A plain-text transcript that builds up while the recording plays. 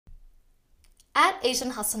At Asian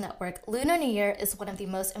Hustle Network, Lunar New Year is one of the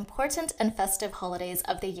most important and festive holidays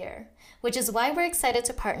of the year, which is why we're excited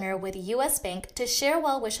to partner with US Bank to share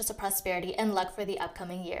well wishes of prosperity and luck for the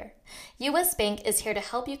upcoming year. US Bank is here to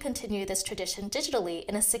help you continue this tradition digitally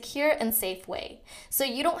in a secure and safe way, so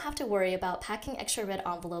you don't have to worry about packing extra red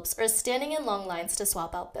envelopes or standing in long lines to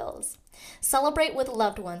swap out bills. Celebrate with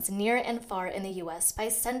loved ones near and far in the US by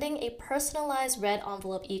sending a personalized red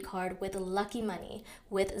envelope e-card with Lucky Money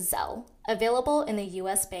with Zelle, available in the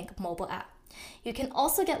US Bank mobile app. You can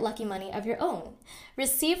also get Lucky Money of your own.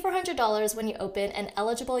 Receive $400 when you open an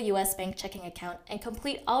eligible US Bank checking account and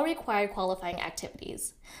complete all required qualifying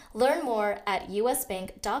activities. Learn more at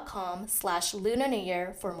usbank.com/Lunar New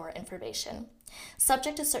Year for more information.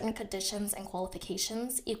 Subject to certain conditions and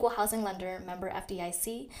qualifications, equal housing lender, member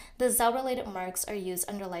FDIC, the Zelle-related marks are used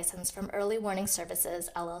under license from Early Warning Services,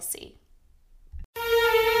 LLC.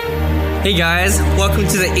 Hey guys, welcome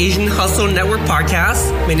to the Asian Hustle Network podcast.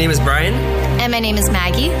 My name is Brian. And my name is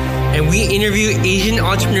Maggie. And we interview Asian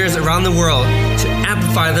entrepreneurs around the world to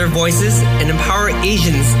amplify their voices and empower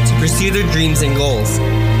Asians to pursue their dreams and goals.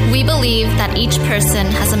 We believe that each person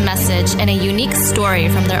has a message and a unique story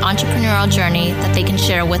from their entrepreneurial journey that they can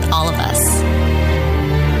share with all of us.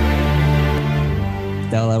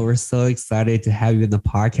 Stella, we're so excited to have you in the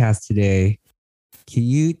podcast today. Can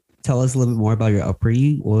you tell us a little bit more about your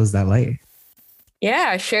upbringing? What was that like?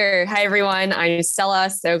 Yeah, sure. Hi, everyone. I'm Stella.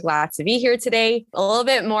 So glad to be here today. A little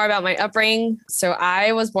bit more about my upbringing. So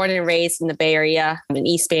I was born and raised in the Bay Area in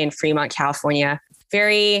East Bay in Fremont, California.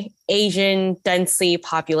 Very Asian, densely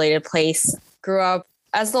populated place. Grew up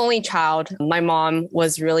as the only child. My mom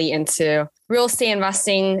was really into real estate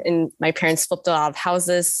investing and my parents flipped a lot of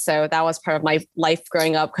houses. So that was part of my life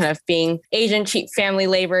growing up, kind of being Asian, cheap family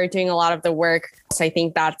labor, doing a lot of the work. So I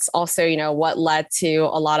think that's also, what led to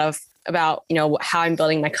a lot of about, how I'm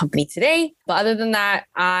building my company today. But other than that,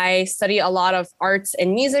 I studied a lot of arts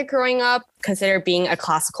and music growing up, considered being a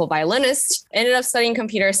classical violinist. Ended up studying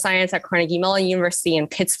computer science at Carnegie Mellon University in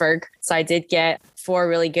Pittsburgh. So I did get 4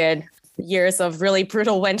 really good years of really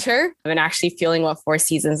brutal winter and actually feeling what 4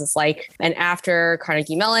 seasons is like. And after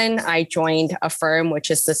Carnegie Mellon, I joined a firm, which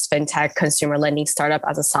is this fintech consumer lending startup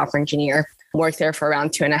as a software engineer. Worked there for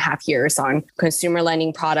around 2.5 years on consumer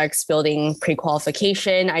lending products, building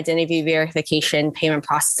pre-qualification, identity verification, payment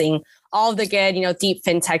processing, all of the good, deep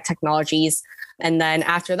fintech technologies. And then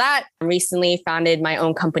after that, I recently founded my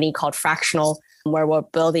own company called Fractional, where we're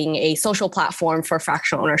building a social platform for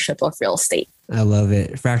fractional ownership of real estate. I love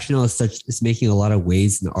it. Fractional is making a lot of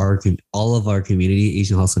waves in all of our community,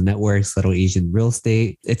 Asian Hustle Network, Subtle Asian Real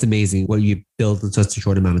Estate. It's amazing what you build in such a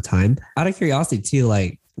short amount of time. Out of curiosity too,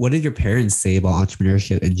 what did your parents say about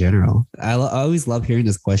entrepreneurship in general? I always love hearing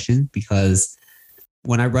this question because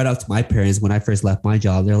when I brought up to my parents, when I first left my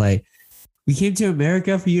job, they're like, we came to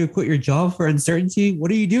America for you to quit your job for uncertainty.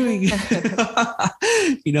 What are you doing? So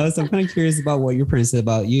I'm kind of curious about what your parents said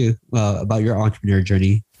about you, about your entrepreneur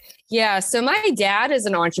journey. Yeah. So my dad is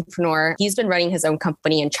an entrepreneur. He's been running his own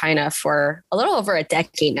company in China for a little over a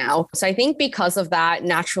decade now. So I think because of that,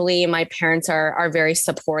 naturally, my parents are very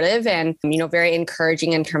supportive and, very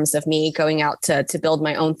encouraging in terms of me going out to build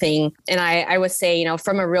my own thing. And I would say,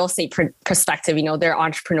 from a real estate perspective, they're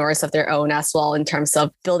entrepreneurs of their own as well in terms of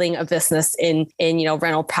building a business in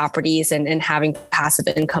rental properties and having passive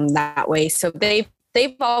income that way. So they've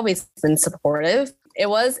always been supportive. It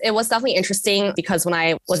was definitely interesting because when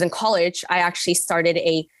I was in college, I actually started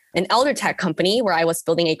an elder tech company where I was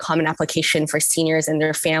building a common application for seniors and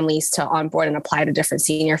their families to onboard and apply to different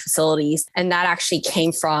senior facilities. And that actually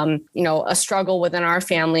came from, a struggle within our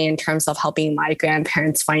family in terms of helping my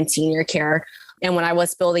grandparents find senior care. And when I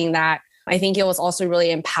was building that, I think it was also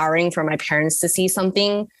really empowering for my parents to see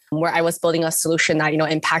something where I was building a solution that,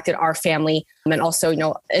 impacted our family and also,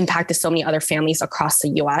 impacted so many other families across the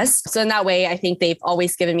US. So in that way, I think they've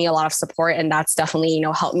always given me a lot of support and that's definitely,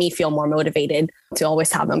 helped me feel more motivated to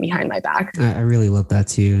always have them behind my back. I really love that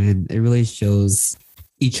too. And it really shows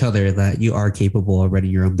each other that you are capable of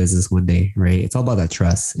running your own business one day, right? It's all about that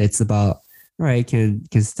trust. It's about, all right, can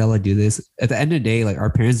Stella do this? At the end of the day,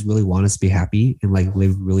 our parents really want us to be happy and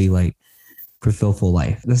live really fulfillful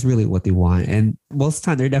life. That's really what they want. And most of the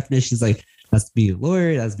time their definition is that's being a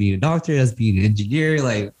lawyer, that's being a doctor, that's being an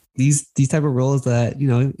engineer, these type of roles that,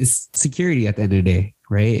 is security at the end of the day.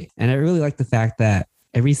 Right. And I really like the fact that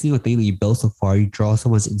every single thing that you build so far, you draw so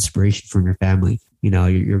much inspiration from your family.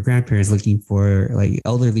 your grandparents looking for like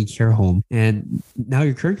elderly care home. And now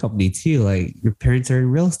your current company too, like your parents are in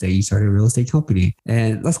real estate. You started a real estate company.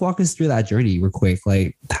 And let's walk us through that journey real quick.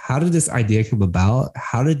 Like, how did this idea come about?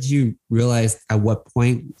 How did you realize, at what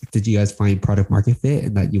point did you guys find product market fit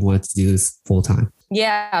and that you wanted to do this full time?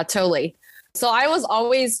 Yeah, totally. So I was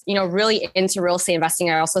always, really into real estate investing.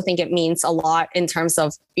 I also think it means a lot in terms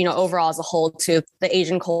of, overall as a whole to the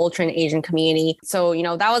Asian culture and Asian community. So,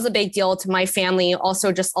 that was a big deal to my family.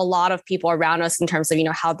 Also just a lot of people around us in terms of,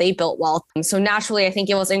 how they built wealth. So naturally, I think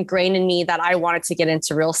it was ingrained in me that I wanted to get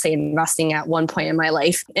into real estate investing at one point in my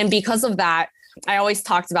life. And because of that, I always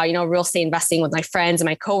talked about, real estate investing with my friends and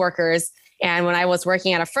my coworkers. And when I was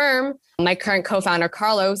working at a firm, my current co-founder,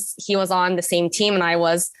 Carlos, he was on the same team and I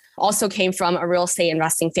was. Also came from a real estate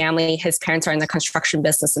investing family. His parents are in the construction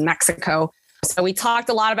business in Mexico. So we talked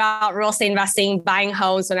a lot about real estate investing, buying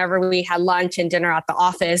homes whenever we had lunch and dinner at the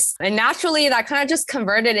office. And naturally, that kind of just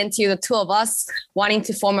converted into the two of us wanting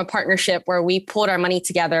to form a partnership where we pulled our money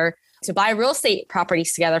together to buy real estate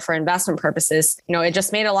properties together for investment purposes. It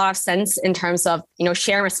just made a lot of sense in terms of,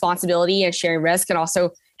 sharing responsibility and sharing risk, and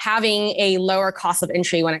also having a lower cost of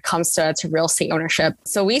entry when it comes to real estate ownership.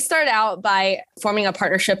 So we started out by forming a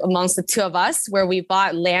partnership amongst the two of us where we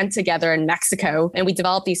bought land together in Mexico and we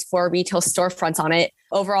developed these 4 retail storefronts on it.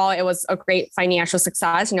 Overall, it was a great financial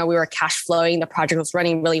success. We were cash flowing, the project was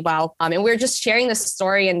running really well. And we were just sharing this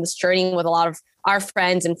story and this journey with a lot of our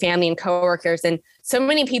friends and family and coworkers. And so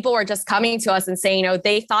many people were just coming to us and saying,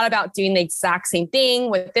 they thought about doing the exact same thing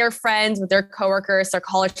with their friends, with their coworkers, their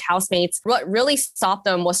college housemates. What really stopped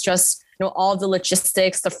them was just, all the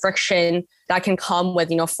logistics, the friction that can come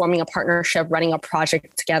with, forming a partnership, running a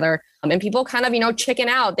project together. And people kind of, chicken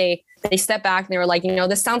out. They step back and they were like,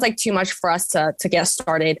 this sounds like too much for us to get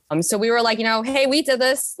started. So we were like, hey, we did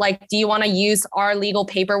this. Like, do you want to use our legal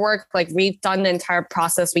paperwork? Like, we've done the entire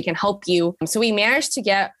process. We can help you. So we managed to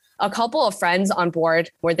get a couple of friends on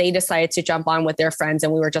board where they decided to jump on with their friends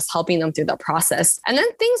and we were just helping them through the process. And then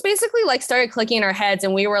things basically like started clicking in our heads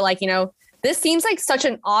and we were like, this seems like such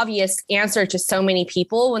an obvious answer to so many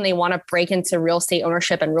people when they want to break into real estate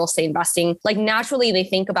ownership and real estate investing. Like naturally, they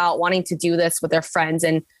think about wanting to do this with their friends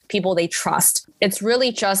and people they trust. It's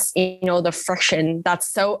really just, the friction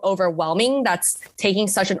that's so overwhelming that's taking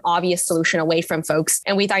such an obvious solution away from folks.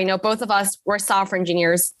 And we thought, both of us, we're software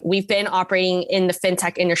engineers. We've been operating in the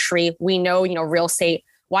fintech industry. We know, real estate.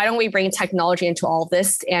 Why don't we bring technology into all of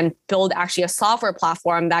this and build actually a software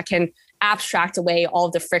platform that can abstract away all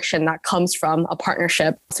of the friction that comes from a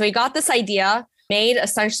partnership? So we got this idea, made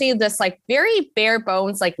essentially this like very bare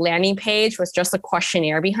bones like landing page with just a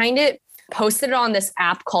questionnaire behind it, posted it on this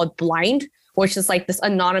app called Blind, which is like this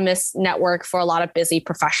anonymous network for a lot of busy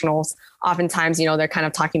professionals. Oftentimes, they're kind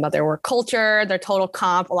of talking about their work culture, their total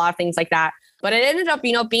comp, a lot of things like that. But it ended up,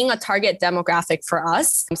 being a target demographic for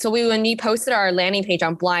us. So when we posted our landing page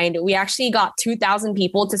on Blind, we actually got 2,000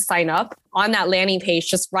 people to sign up on that landing page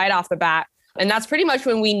just right off the bat. And that's pretty much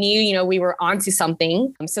when we knew, we were onto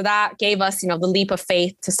something. So that gave us, the leap of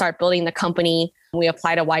faith to start building the company. We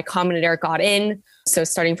applied to Y Combinator, got in. So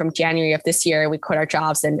starting from January of this year, we quit our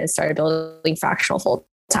jobs and started building Fractional full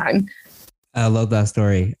time. I love that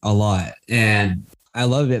story a lot. And I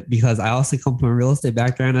love it because I also come from a real estate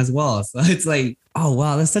background as well. So it's like, oh,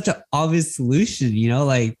 wow, that's such an obvious solution.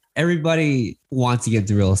 Like everybody wants to get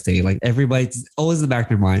into real estate. Like everybody's always in the back of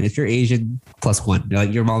their mind. If you're Asian, +1,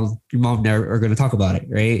 like your mom never are going to talk about it.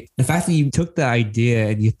 Right. The fact that you took the idea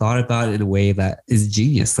and you thought about it in a way that is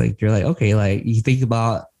genius. Like you're like, okay, like you think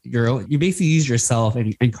about you basically use yourself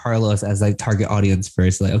and Carlos as like target audience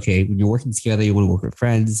first. Like, okay, when you're working together, you want to work with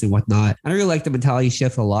friends and whatnot. I really like the mentality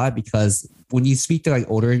shift a lot because when you speak to like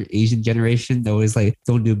older Asian generation, they're always like,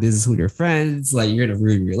 don't do business with your friends. Like you're going to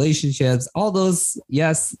ruin relationships. All those,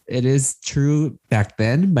 yes, it is true back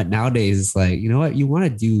then. But nowadays it's like, you know what? You want to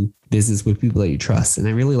do business with people that you trust. And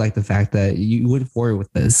I really like the fact that you went forward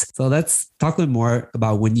with this. So let's talk a little more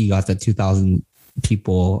about when you got that 2,000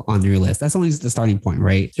 people on your list. That's only the starting point,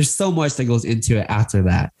 right? There's so much that goes into it after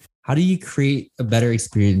that. How do you create a better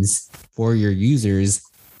experience for your users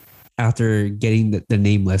after getting the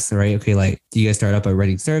name list, right? Okay, like, do you guys start up by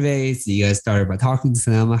writing surveys? Do you guys start by talking to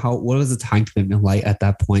them? What was the time commitment like at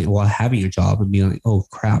that point while having a job and being like, oh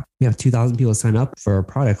crap, we have 2,000 people sign up for a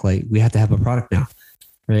product. Like we have to have a product now,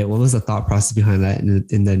 right? What was the thought process behind that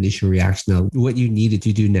in the initial reaction of what you needed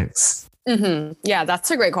to do next? Mm-hmm. Yeah,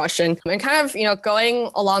 that's a great question. And kind of,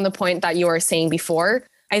 going along the point that you were saying before,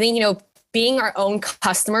 I think, being our own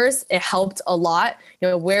customers, it helped a lot,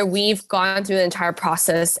 where we've gone through the entire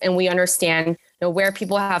process and we understand, where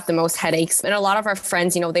people have the most headaches. And a lot of our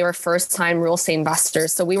friends, they were first time real estate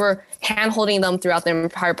investors. So we were hand holding them throughout the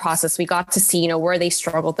entire process. We got to see, where they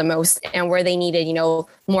struggled the most and where they needed,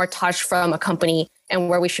 more touch from a company and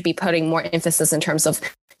where we should be putting more emphasis in terms of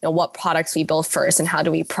what products we build first and how do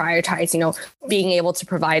we prioritize, being able to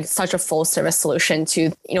provide such a full service solution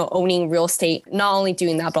to, owning real estate, not only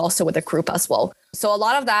doing that, but also with a group as well. So a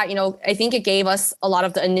lot of that, I think it gave us a lot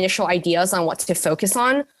of the initial ideas on what to focus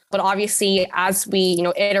on. But obviously, as we,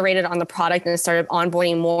 iterated on the product and started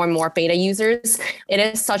onboarding more and more beta users, it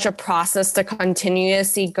is such a process to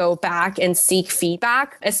continuously go back and seek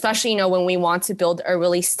feedback, especially, when we want to build a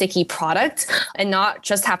really sticky product and not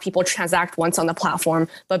just have people transact once on the platform,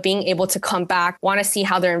 but being able to come back, want to see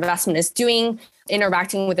how their investment is doing,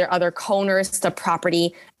 interacting with their other co-owners, the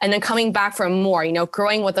property, and then coming back for more,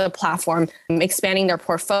 growing with the platform, expanding their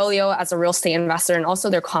portfolio as a real estate investor and also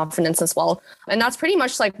their confidence as well. And that's pretty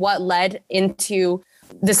much like what led into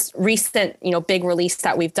this recent, big release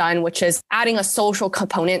that we've done, which is adding a social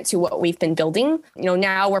component to what we've been building.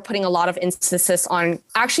 Now we're putting a lot of emphasis on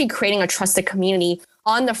actually creating a trusted community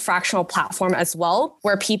on the fractional platform as well,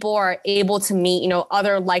 where people are able to meet,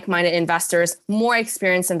 other like-minded investors, more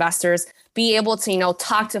experienced investors, be able to,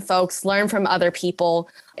 talk to folks, learn from other people,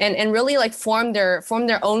 and really like form their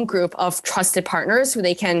own group of trusted partners who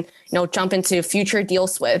they can, jump into future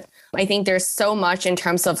deals with. I think there's so much in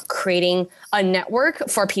terms of creating a network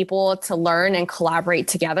for people to learn and collaborate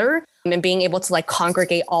together and being able to like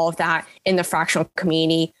congregate all of that in the fractional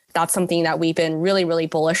community. That's something that we've been really, really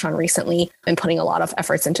bullish on recently and putting a lot of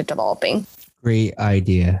efforts into developing. Great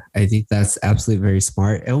idea. I think that's absolutely very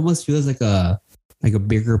smart. It almost feels like a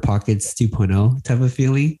Bigger Pockets 2.0 type of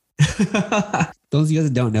feeling. Those of you guys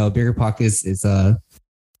that don't know, Bigger Pockets is a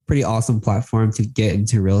pretty awesome platform to get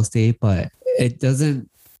into real estate, but it doesn't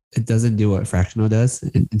do what Fractional does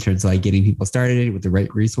in terms of like getting people started with the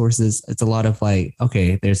right resources. It's a lot of like,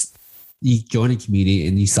 okay, you join a community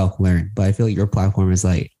and you self-learn, but I feel like your platform is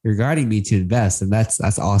like, you're guiding me to invest, and that's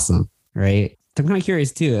awesome, right? I'm kind of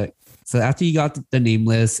curious too. So after you got the name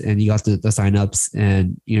list and you got the signups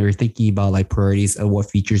and you're thinking about like priorities of what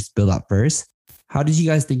features to build out first, how did you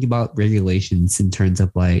guys think about regulations in terms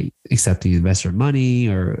of like accepting investor money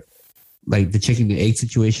or like the chicken and egg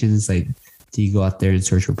situations? Like, do you go out there and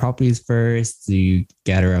search for properties first? Do you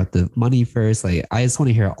gather out the money first? Like, I just want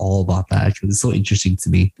to hear all about that. Actually, it's so interesting to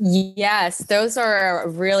me. Yes, those are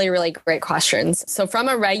really, really great questions. So from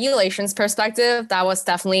a regulations perspective, that was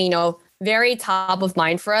definitely, very top of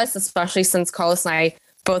mind for us, especially since Carlos and I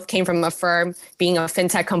both came from a firm, being a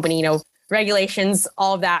fintech company, regulations,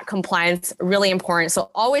 all of that, compliance, really important.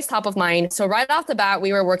 So always top of mind. So right off the bat,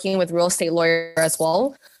 we were working with real estate lawyers as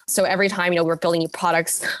well. So every time, we're building new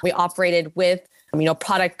products, we operated with,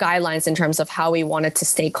 product guidelines in terms of how we wanted to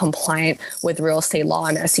stay compliant with real estate law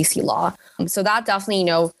and SEC law. So that definitely,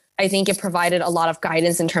 I think it provided a lot of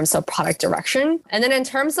guidance in terms of product direction. And then in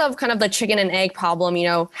terms of kind of the chicken and egg problem,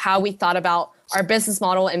 how we thought about our business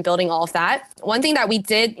model and building all of that. One thing that we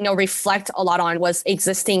did, reflect a lot on was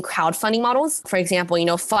existing crowdfunding models. For example,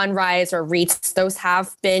 Fundrise or REITs, those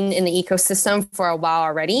have been in the ecosystem for a while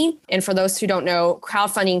already. And for those who don't know,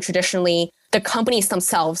 crowdfunding traditionally, the companies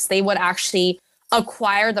themselves, they would actually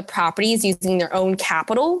acquire the properties using their own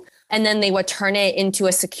capital. And then they would turn it into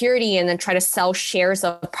a security and then try to sell shares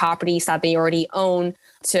of properties that they already own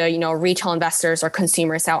to, retail investors or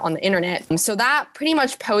consumers out on the internet. So that pretty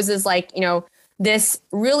much poses like, this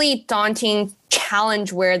really daunting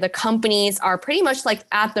challenge where the companies are pretty much like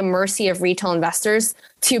at the mercy of retail investors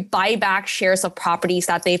to buy back shares of properties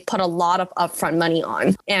that they've put a lot of upfront money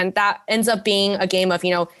on. And that ends up being a game of,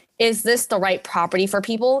 is this the right property for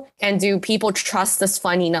people? And do people trust this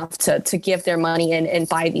fund enough to give their money in and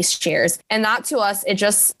buy these shares? And that to us, it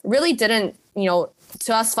just really didn't,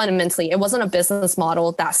 to us fundamentally, it wasn't a business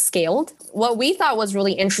model that scaled. What we thought was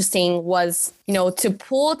really interesting was, to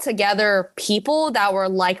pull together people that were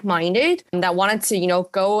like-minded and that wanted to,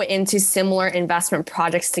 go into similar investment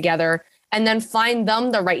projects together and then find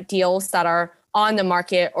them the right deals that are on the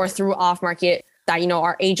market or through off market that,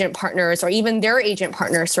 our agent partners or even their agent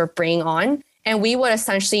partners are bringing on. And we would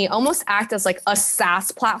essentially almost act as like a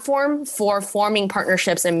SaaS platform for forming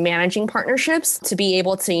partnerships and managing partnerships to be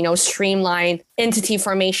able to, streamline entity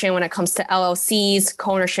formation when it comes to LLCs,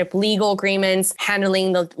 co-ownership legal agreements,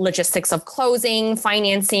 handling the logistics of closing,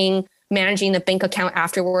 financing, managing the bank account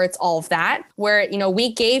afterwards, all of that, where,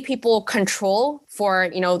 we gave people control for,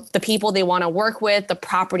 the people they want to work with, the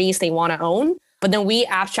properties they want to own. But then we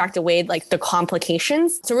abstract away like the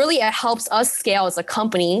complications. So really it helps us scale as a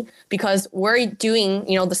company because we're doing,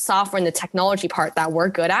 the software and the technology part that we're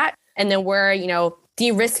good at. And then we're,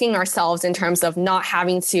 de-risking ourselves in terms of not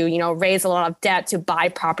having to, raise a lot of debt to buy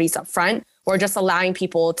properties up front. Or just allowing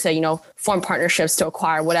people to, form partnerships to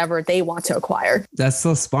acquire whatever they want to acquire. That's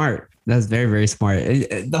so smart. That's very, very smart.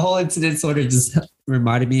 The whole incident sort of just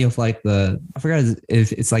reminded me of like I forgot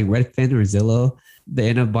if it's like Redfin or Zillow. They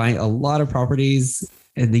end up buying a lot of properties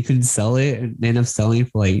and they couldn't sell it, and they end up selling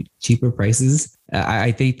for like cheaper prices.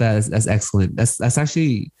 I think that's excellent. That's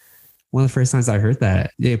actually one of the first times I heard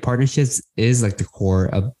that. Yeah, partnerships is like the core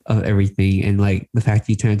of everything. And like the fact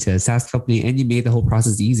you turned into a SaaS company and you made the whole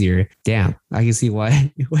process easier. Damn, I can see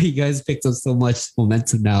why you guys picked up so much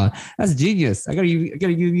momentum now. That's genius. I gotta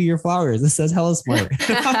give you your flowers. This says hella smart.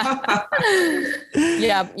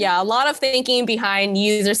 Yeah. A lot of thinking behind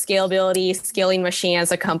user scalability, scaling machine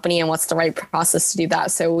as a company, and what's the right process to do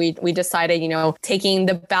that. So we decided, taking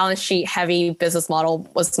the balance sheet heavy business model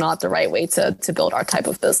was not the right way to build our type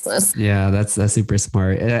of business. Yeah, that's super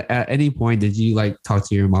smart. At any point, did you like talk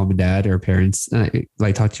to your mom and dad or parents,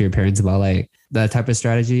 talk to your parents about like that type of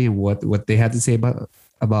strategy and what they had to say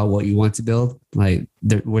about what you want to build? Like,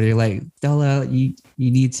 were they like, Stella, you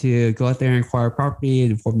need to go out there and acquire property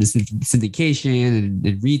and form this syndication and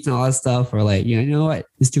REITs and all that stuff? Or like, you know what,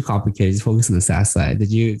 it's too complicated, just focus on the SaaS side.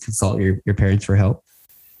 Did you consult your parents for help?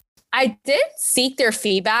 I did seek their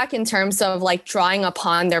feedback in terms of like drawing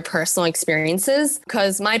upon their personal experiences,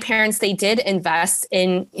 because my parents, they did invest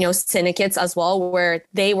in, syndicates as well, where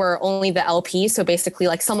they were only the LP. So basically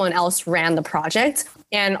like someone else ran the project.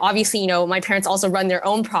 And obviously, my parents also run their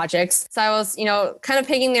own projects. So I was, kind of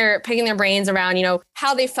picking their brains around,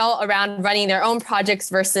 how they felt around running their own projects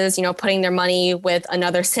versus, putting their money with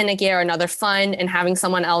another syndicate or another fund and having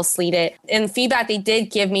someone else lead it. And feedback they did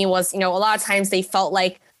give me was, a lot of times they felt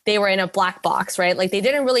like they were in a black box, right? Like they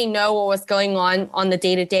didn't really know what was going on the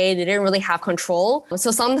day-to-day. They didn't really have control. So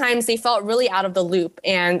sometimes they felt really out of the loop.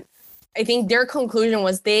 And I think their conclusion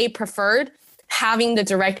was they preferred having the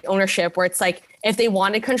direct ownership, where it's like, if they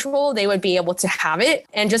wanted control, they would be able to have it.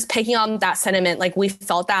 And just picking on that sentiment, like we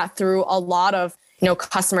felt that through a lot of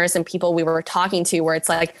customers and people we were talking to, where it's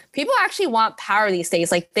like, people actually want power these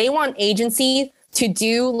days. Like they want agency to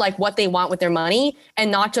do like what they want with their money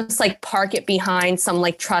and not just like park it behind some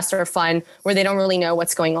like trust or fund where they don't really know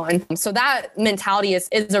what's going on. So that mentality is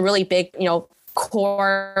a really big,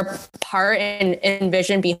 core part and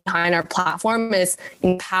vision behind our platform, is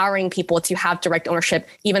empowering people to have direct ownership,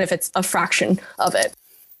 even if it's a fraction of it.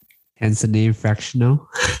 Hence the name Fractional.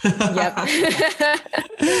 Yep.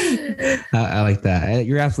 I like that.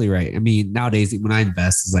 You're absolutely right. I mean, nowadays when I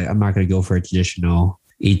invest, it's like, I'm not going to go for a traditional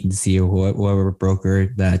agency or whoever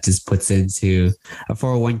broker that just puts into a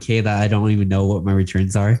 401k that I don't even know what my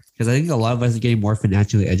returns are. Because I think a lot of us are getting more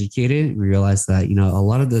financially educated. We realize that, a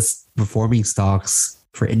lot of this performing stocks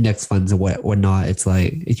for index funds and whatnot, it's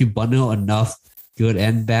like, if you bundle enough good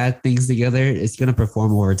and bad things together, it's going to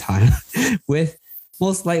perform over time with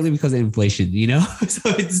most likely because of inflation, so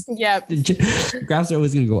it's, graphs are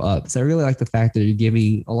always going to go up. So I really like the fact that you're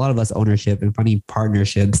giving a lot of us ownership and finding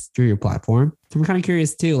partnerships through your platform. So I'm kind of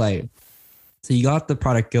curious too, like, so you got the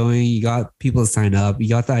product going, you got people to sign up, you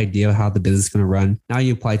got the idea of how the business is going to run. Now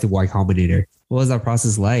you apply to Y Combinator. What was that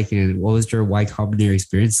process like? And what was your Y Combinator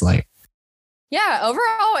experience like? Yeah,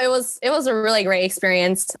 overall, it was a really great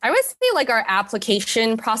experience. I would say like our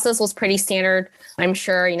application process was pretty standard. I'm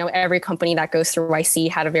sure, every company that goes through YC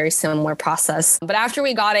had a very similar process. But after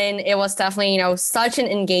we got in, it was definitely, such an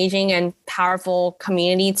engaging and powerful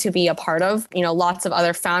community to be a part of. Lots of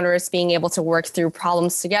other founders being able to work through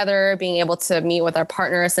problems together, being able to meet with our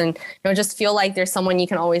partners and, just feel like there's someone you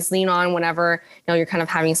can always lean on whenever, you're kind of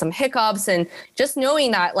having some hiccups, and just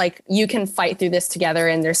knowing that like you can fight through this together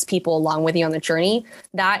and there's people along with you on the journey.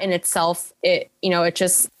 That in itself, it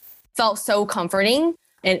just felt so comforting.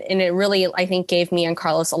 And it really, I think, gave me and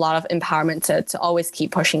Carlos a lot of empowerment to always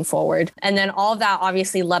keep pushing forward. And then all of that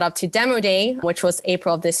obviously led up to Demo Day, which was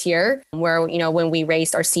April of this year, where, when we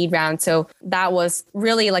raised our seed round. So that was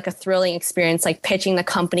really like a thrilling experience, like pitching the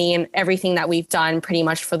company and everything that we've done pretty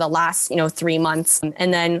much for the last, 3 months.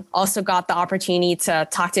 And then also got the opportunity to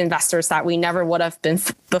talk to investors that we never would have been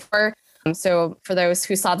before. So for those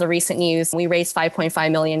who saw the recent news, we raised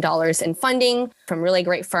 $5.5 million in funding from really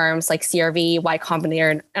great firms like CRV, Y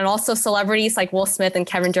Combinator, and also celebrities like Will Smith and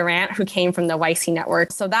Kevin Durant, who came from the YC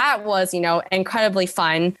network. So that was, incredibly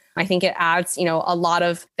fun. I think it adds, a lot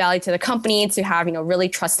of value to the company to have, really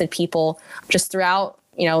trusted people just throughout,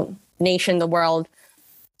 nation, the world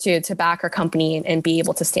to back our company and be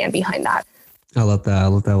able to stand behind that. I love that. I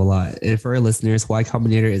love that a lot. And for our listeners, Y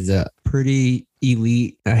Combinator is a pretty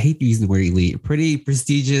elite, I hate using the word elite, pretty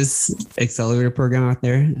prestigious accelerator program out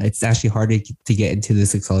there. It's actually harder to get into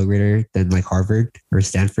this accelerator than like Harvard or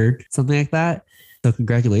Stanford, something like that. So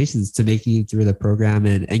congratulations to making it through the program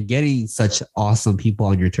and getting such awesome people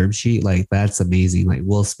on your term sheet. Like that's amazing. Like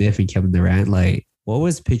Will Smith and Kevin Durant, like what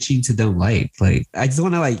was pitching to them like? Like, I just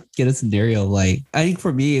want to like get a scenario. Like, I think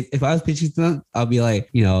for me, if I was pitching to them, I'll be like,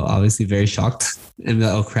 obviously very shocked and be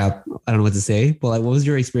like, oh crap, I don't know what to say. But like, what was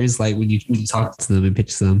your experience like when you talked to them and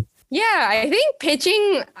pitched to them? Yeah, I think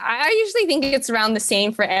pitching, I usually think it's around the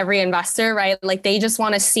same for every investor, right? Like they just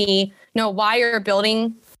want to see, why you're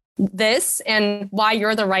building this and why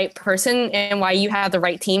you're the right person and why you have the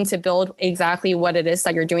right team to build exactly what it is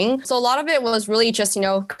that you're doing. So a lot of it was really just,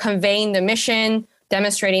 conveying the mission,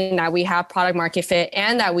 demonstrating that we have product market fit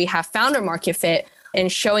and that we have founder market fit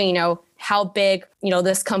and showing, how big,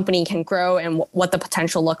 this company can grow and what the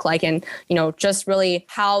potential look like. And, just really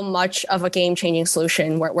how much of a game-changing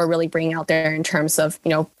solution we're really bringing out there in terms of,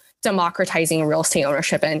 democratizing real estate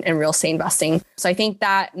ownership and real estate investing. So I think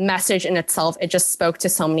that message in itself, it just spoke to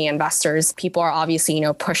so many investors. People are obviously,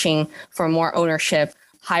 pushing for more ownership,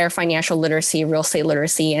 higher financial literacy, real estate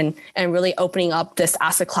literacy, and really opening up this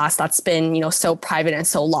asset class that's been, so private and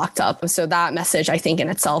so locked up. So that message, I think in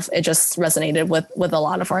itself, it just resonated with a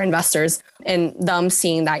lot of our investors and them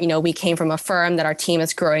seeing that, we came from a firm, that our team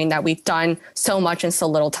is growing, that we've done so much in so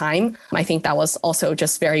little time. I think that was also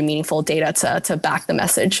just very meaningful data to back the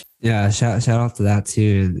message. Yeah, shout out to that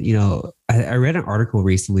too. And, I read an article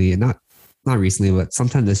recently, and not recently, but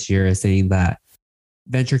sometime this year, saying that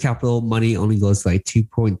venture capital money only goes to like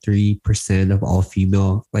 2.3% of all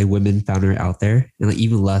female like women founder out there, and like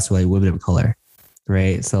even less for like women of color,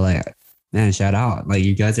 right? So like, man, shout out, like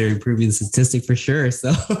you guys are improving the statistic for sure.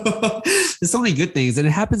 So there's so many good things, and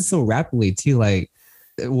it happens so rapidly too. Like,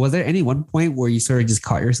 was there any one point where you sort of just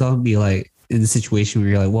caught yourself and be like in the situation where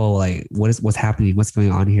you're like, whoa, like what's happening? What's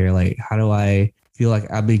going on here? Like, how do I feel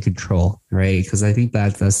like I'm in control, right? Because I think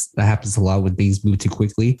that happens a lot when things move too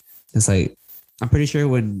quickly. It's like, I'm pretty sure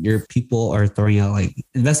when your people are throwing out like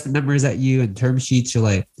investment numbers at you and term sheets, you're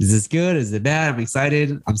like, is this good? Is it bad? I'm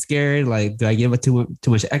excited. I'm scared. Like, do I give it too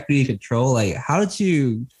much equity control? Like, how did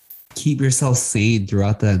you keep yourself sane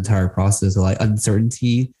throughout the entire process of like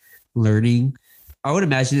uncertainty, learning? I would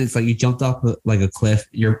imagine it's like you jumped off like a cliff.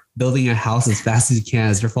 You're building a house as fast as you can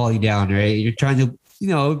as you're falling down, right? You're trying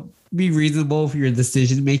to, be reasonable for your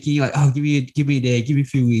decision making. Like, oh, give me a day, give me a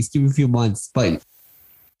few weeks, give me a few months. But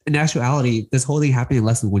in actuality, this whole thing happened in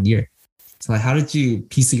less than 1 year. So like, how did you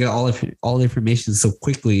piece together all the information so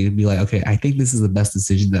quickly and be like, okay, I think this is the best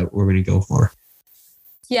decision that we're going to go for?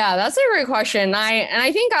 Yeah, that's a great question. I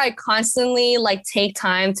think I constantly like take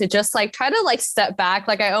time to just like try to like step back.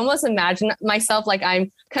 Like I almost imagine myself like I'm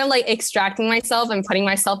kind of like extracting myself and putting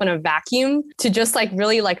myself in a vacuum to just like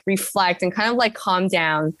really like reflect and kind of like calm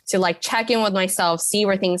down, to like check in with myself, see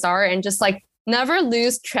where things are, and just like never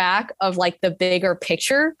lose track of like the bigger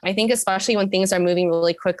picture. I think especially when things are moving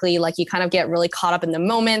really quickly, like you kind of get really caught up in the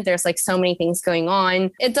moment. There's like so many things going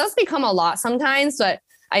on. It does become a lot sometimes, but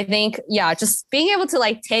I think, yeah, just being able to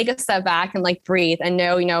like take a step back and like breathe and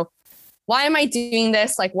know, why am I doing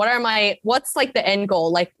this? Like, what's like the end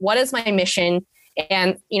goal? Like, what is my mission?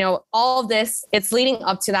 And, all of this, it's leading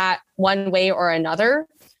up to that one way or another.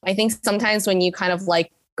 I think sometimes when you kind of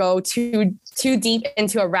like go too deep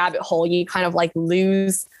into a rabbit hole, you kind of like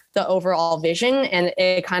lose the overall vision, and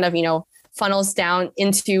it kind of, funnels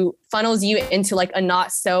you into like a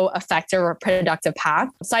not so effective or productive path.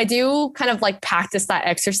 So I do kind of like practice that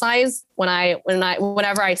exercise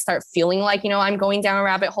whenever I start feeling like, I'm going down a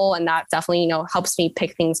rabbit hole, and that definitely, helps me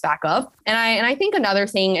pick things back up. And I think another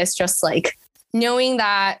thing is just like knowing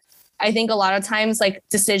that I think a lot of times like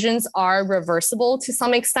decisions are reversible to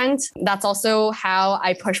some extent. That's also how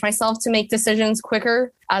I push myself to make decisions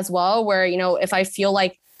quicker as well, where, if I feel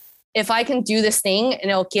like if I can do this thing and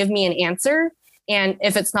it'll give me an answer, and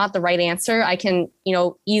if it's not the right answer, I can,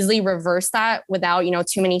 easily reverse that without,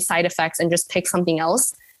 too many side effects and just pick something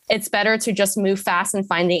else. It's better to just move fast and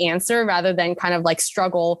find the answer rather than kind of like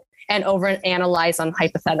struggle and overanalyze on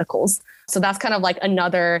hypotheticals. So that's kind of like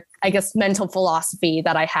another, I guess, mental philosophy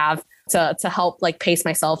that I have to help like pace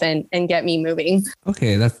myself and get me moving.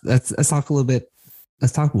 Okay, let's talk a little bit.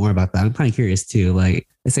 Let's talk more about that. I'm kind of curious too. Like,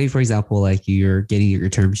 let's say, for example, like you're getting your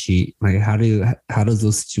term sheet. Like, how does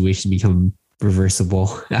those situations become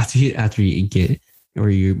reversible after you ink it or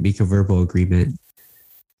you make a verbal agreement?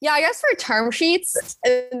 Yeah, I guess for term sheets,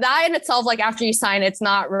 that in itself, like after you sign, it's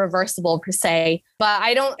not reversible per se. But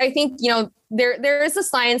I think, there is a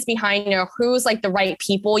science behind, who's like the right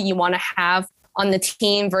people you want to have on the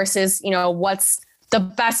team versus, what's the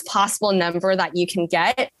best possible number that you can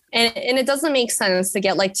get. And it doesn't make sense to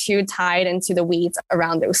get like too tied into the weeds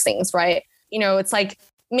around those things, right? It's like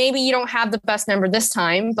maybe you don't have the best number this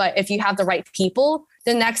time, but if you have the right people,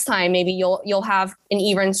 the next time maybe you'll have an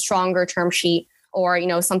even stronger term sheet,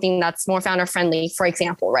 or something that's more founder friendly, for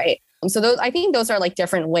example, right? So I think those are like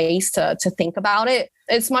different ways to think about it.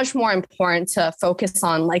 It's much more important to focus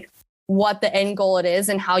on like what the end goal it is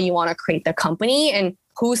and how you want to create the company and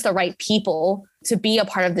who's the right people to be a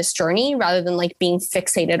part of this journey, rather than like being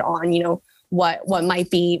fixated on, what might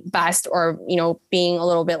be best, or, being a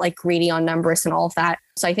little bit like greedy on numbers and all of that.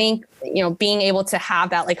 So I think, being able to have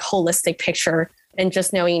that like holistic picture and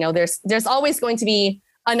just knowing, there's always going to be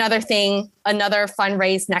another thing, another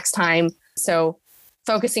fundraise next time. So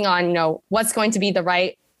focusing on, what's going to be the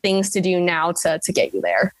right things to do now to get you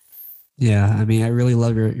there. Yeah. I mean, I really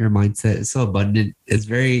love your mindset. It's so abundant. It's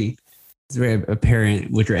very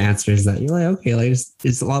apparent with your answers that you're like, okay, like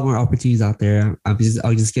there's a lot more opportunities out there. I'll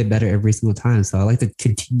just get better every single time. So I like the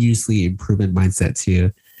continuously improvement mindset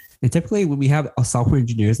too. And typically when we have software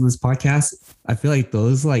engineers on this podcast, I feel like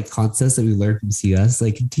those like concepts that we learn from CS,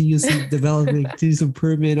 like continuous development, continuous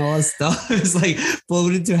improvement, all that stuff is like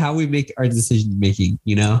flowed into how we make our decision making,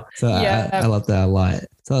 So yeah. I love that a lot.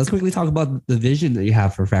 So let's quickly talk about the vision that you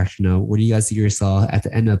have for Fractional. Where do you guys see yourself at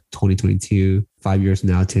the end of 2022, 5 years from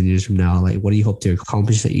now, 10 years from now? Like, what do you hope to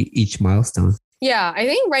accomplish at each milestone? Yeah, I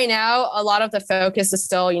think right now, a lot of the focus is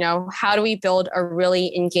still, how do we build a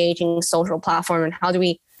really engaging social platform, and how do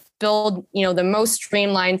we build, the most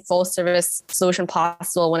streamlined full service solution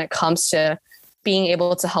possible when it comes to being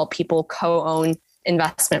able to help people co-own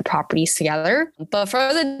investment properties together. But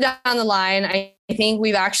further down the line, I think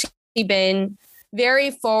we've actually been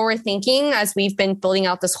very forward thinking as we've been building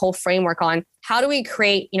out this whole framework on how do we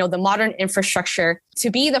create, the modern infrastructure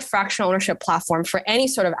to be the fractional ownership platform for any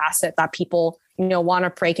sort of asset that people, want to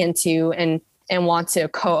break into and want to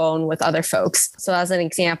co-own with other folks. So as an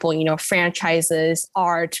example, franchises,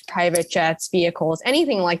 art, private jets, vehicles,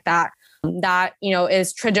 anything like that,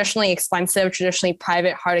 is traditionally expensive, traditionally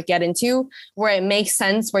private, hard to get into, where it makes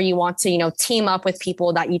sense, where you want to, team up with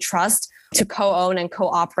people that you trust to co-own and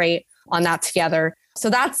co-operate on that together. So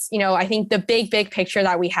that's, I think the big picture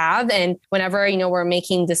that we have. And whenever, we're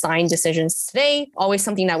making design decisions today, always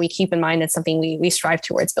something that we keep in mind. It's something we strive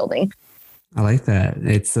towards building. I like that.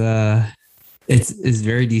 It's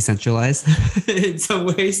very decentralized in some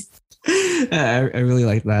ways. I really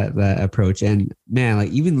like that approach. And man, like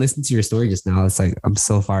even listening to your story just now, it's like I'm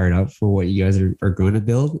so fired up for what you guys are going to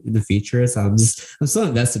build in the future. So I'm so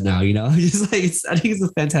invested now. I'm just like I think it's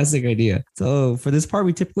a fantastic idea. So for this part,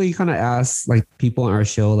 we typically kind of ask like people on our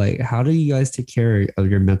show, like, how do you guys take care of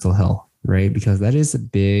your mental health, right? Because that is a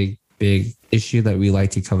big issue that we like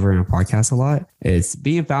to cover in our podcast a lot. It's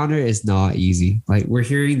being a founder is not easy. Like we're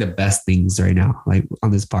hearing the best things right now. Like on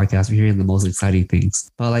this podcast, we're hearing the most exciting things.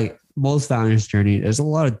 But like most founders' journey, there's a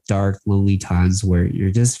lot of dark, lonely times where you're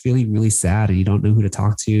just feeling really sad and you don't know who to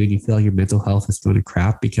talk to, and you feel like your mental health is going to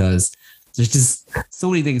crap because there's just so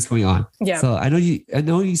many things going on. Yeah. So I know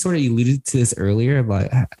you sort of alluded to this earlier about,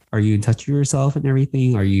 are you in touch with yourself and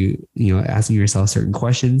everything? Are you, asking yourself certain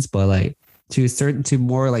questions, but like, to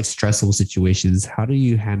more like stressful situations, how do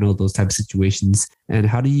you handle those type of situations, and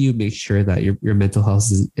how do you make sure that your mental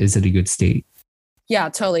health is in a good state? Yeah,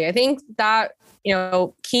 totally. I think that,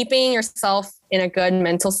 keeping yourself in a good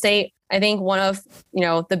mental state, I think one of,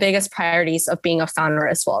 the biggest priorities of being a founder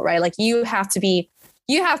as well, right? Like you have to be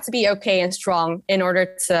okay and strong in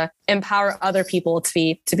order to empower other people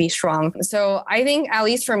to be strong. So I think, at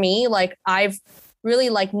least for me, like I've really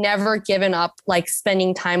like never given up like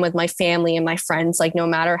spending time with my family and my friends, like no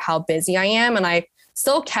matter how busy I am. And I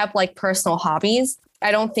still kept like personal hobbies.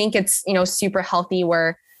 I don't think it's, super healthy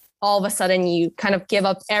where all of a sudden you kind of give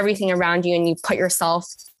up everything around you and you put yourself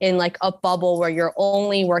in like a bubble where you're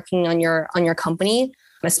only working on your company,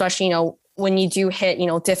 especially, when you do hit,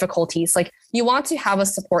 difficulties. Like you want to have a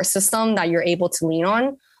support system that you're able to lean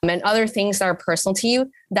on, and other things that are personal to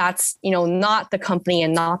you. That's, not the company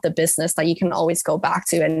and not the business, that you can always go back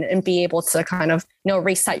to and be able to kind of,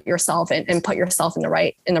 reset yourself and put yourself in the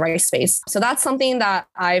right space. So that's something that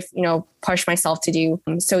I've, pushed myself to do.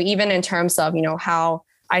 So even in terms of, how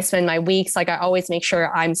I spend my weeks, like I always make sure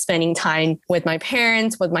I'm spending time with my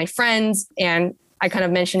parents, with my friends. And I kind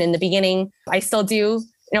of mentioned in the beginning, I still do,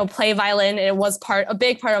 play violin. It was a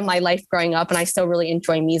big part of my life growing up, and I still really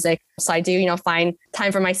enjoy music. So I do, find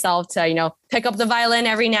time for myself to, pick up the violin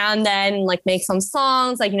every now and then, like make some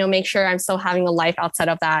songs, like, make sure I'm still having a life outside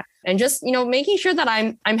of that, and just, making sure that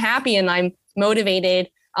I'm happy and I'm motivated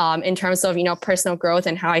in terms of, personal growth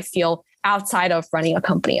and how I feel outside of running a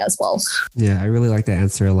company as well. Yeah, I really like that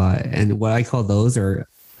answer a lot. And what I call those are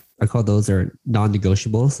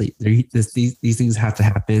non-negotiables. Like these things have to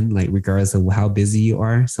happen, like regardless of how busy you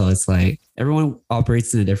are. So it's like everyone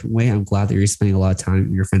operates in a different way. I'm glad that you're spending a lot of time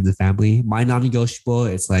with your friends and family. My non-negotiable,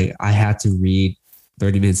 it's like I had to read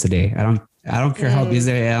 30 minutes a day. I don't care how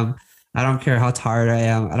busy I am. I don't care how tired I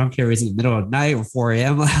am. I don't care if it's in the middle of the night or 4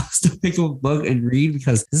 a.m. I'll still pick up a book and read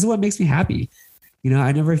because this is what makes me happy. You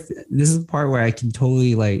know, this is the part where I can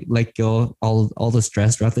totally like let go all the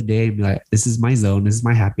stress throughout the day and be like, this is my zone. This is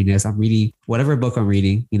my happiness. I'm reading whatever book I'm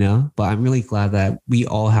reading, you know, but I'm really glad that we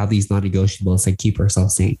all have these non-negotiables that keep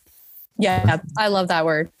ourselves sane. Yeah. I love that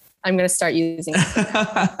word. I'm going to start using it.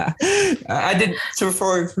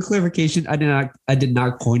 For clarification, I did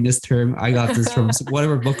not coin this term. I got this from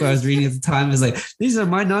whatever book I was reading at the time. It's like, these are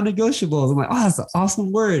my non-negotiables. I'm like, oh, that's an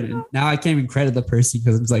awesome word. And now I can't even credit the person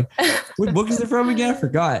because it's like, what book is it from again? I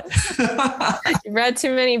forgot. You read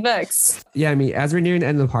too many books. Yeah. I mean, as we're nearing the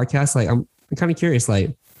end of the podcast, like I'm kind of curious,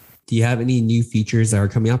 like, do you have any new features that are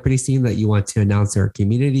coming out pretty soon that you want to announce to our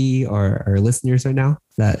community or our listeners right now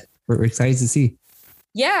that we're excited to see?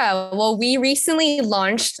 Yeah, well, we recently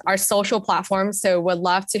launched our social platform. So would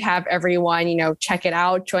love to have everyone, check it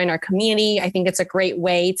out, join our community. I think it's a great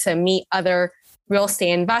way to meet other real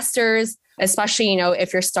estate investors, especially,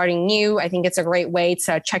 if you're starting new. I think it's a great way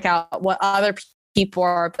to check out what other people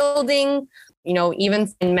are building, even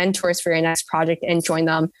find mentors for your next project and join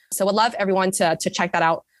them. So would love everyone to check that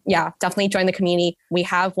out. Yeah, definitely join the community. We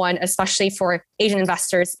have one, especially for Asian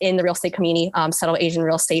investors in the real estate community, Settle Asian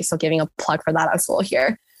Real Estate. So giving a plug for that as well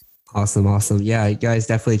here. Awesome. Yeah, you guys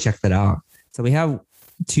definitely check that out. So we have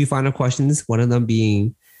 2 final questions. One of them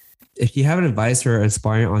being, if you have an advice for an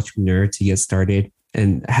aspiring entrepreneur to get started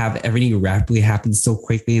and have everything rapidly happen so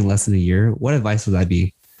quickly in less than a year, what advice would that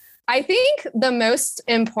be? I think the most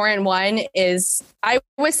important one is, I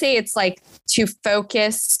would say it's like to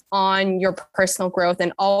focus on your personal growth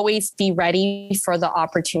and always be ready for the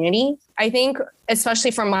opportunity. I think,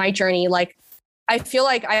 especially from my journey, like I feel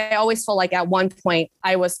like I always felt like at one point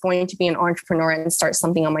I was going to be an entrepreneur and start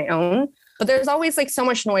something on my own. But there's always like so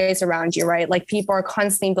much noise around you, right? Like people are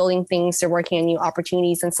constantly building things, they're working on new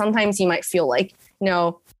opportunities. And sometimes you might feel like,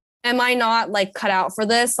 am I not like cut out for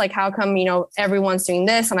this? Like, how come, everyone's doing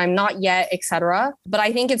this and I'm not yet, etc. But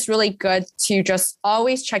I think it's really good to just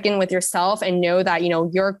always check in with yourself and know that,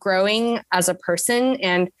 you're growing as a person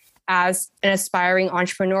and as an aspiring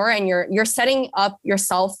entrepreneur, and you're setting up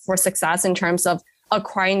yourself for success in terms of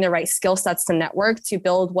acquiring the right skill sets to network to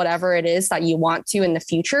build whatever it is that you want to in the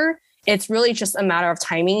future. It's really just a matter of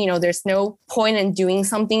timing. There's no point in doing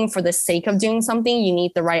something for the sake of doing something. You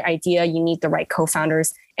need the right idea. You need the right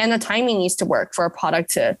co-founders, and the timing needs to work for a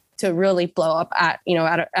product to really blow up at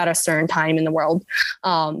a certain time in the world.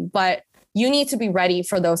 But you need to be ready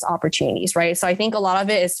for those opportunities, right? So I think a lot of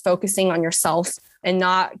it is focusing on yourself and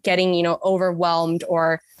not getting, overwhelmed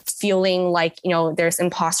or feeling like, there's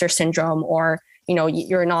imposter syndrome or,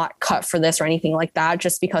 you're not cut for this or anything like that,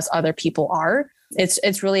 just because other people are.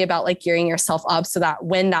 It's really about like gearing yourself up so that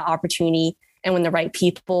when that opportunity and when the right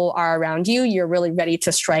people are around you, you're really ready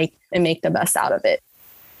to strike and make the best out of it.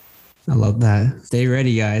 I love that. Stay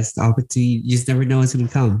ready, guys. The opportunity, you just never know what's going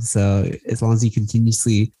to come. So as long as you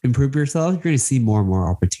continuously improve yourself, you're going to see more and more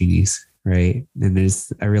opportunities, right? And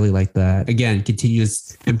I really like that. Again,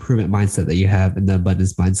 continuous improvement mindset that you have, and the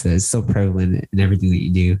abundance mindset is so prevalent in everything that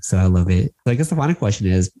you do. So I love it. So I guess the final question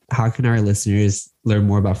is, how can our listeners learn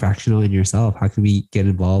more about Fractional and yourself? How can we get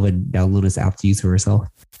involved and download this app to use for ourselves?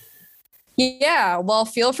 Yeah, well,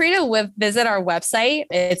 feel free to visit our website.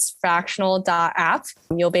 It's fractional.app.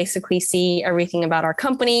 You'll basically see everything about our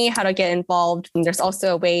company, how to get involved. And there's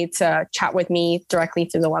also a way to chat with me directly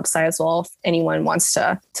through the website as well. If anyone wants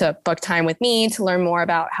to book time with me to learn more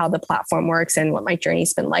about how the platform works and what my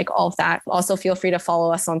journey's been like, all of that. Also, feel free to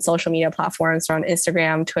follow us on social media platforms. We're on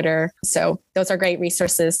Instagram, Twitter. So those are great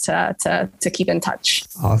resources to keep in touch.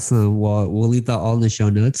 Awesome. Well, we'll leave that all in the show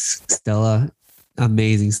notes. Stella,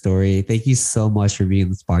 amazing story. Thank you so much for being on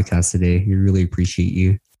this podcast today. We really appreciate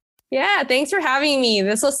you. Yeah, thanks for having me.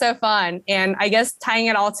 This was so fun. And I guess tying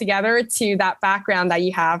it all together to that background that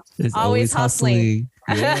you have. It's always hustling.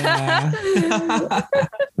 Yeah. All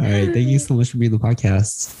right. Thank you so much for being on the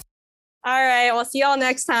podcast. All right. We'll see y'all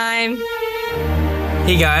next time.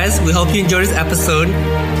 Hey guys, we hope you enjoyed this episode.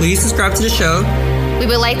 Please subscribe to the show. We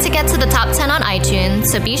would like to get to the top 10 on iTunes,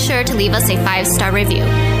 so be sure to leave us a 5-star review.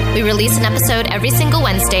 We release an episode every single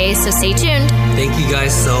Wednesday, so stay tuned. Thank you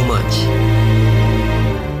guys so much.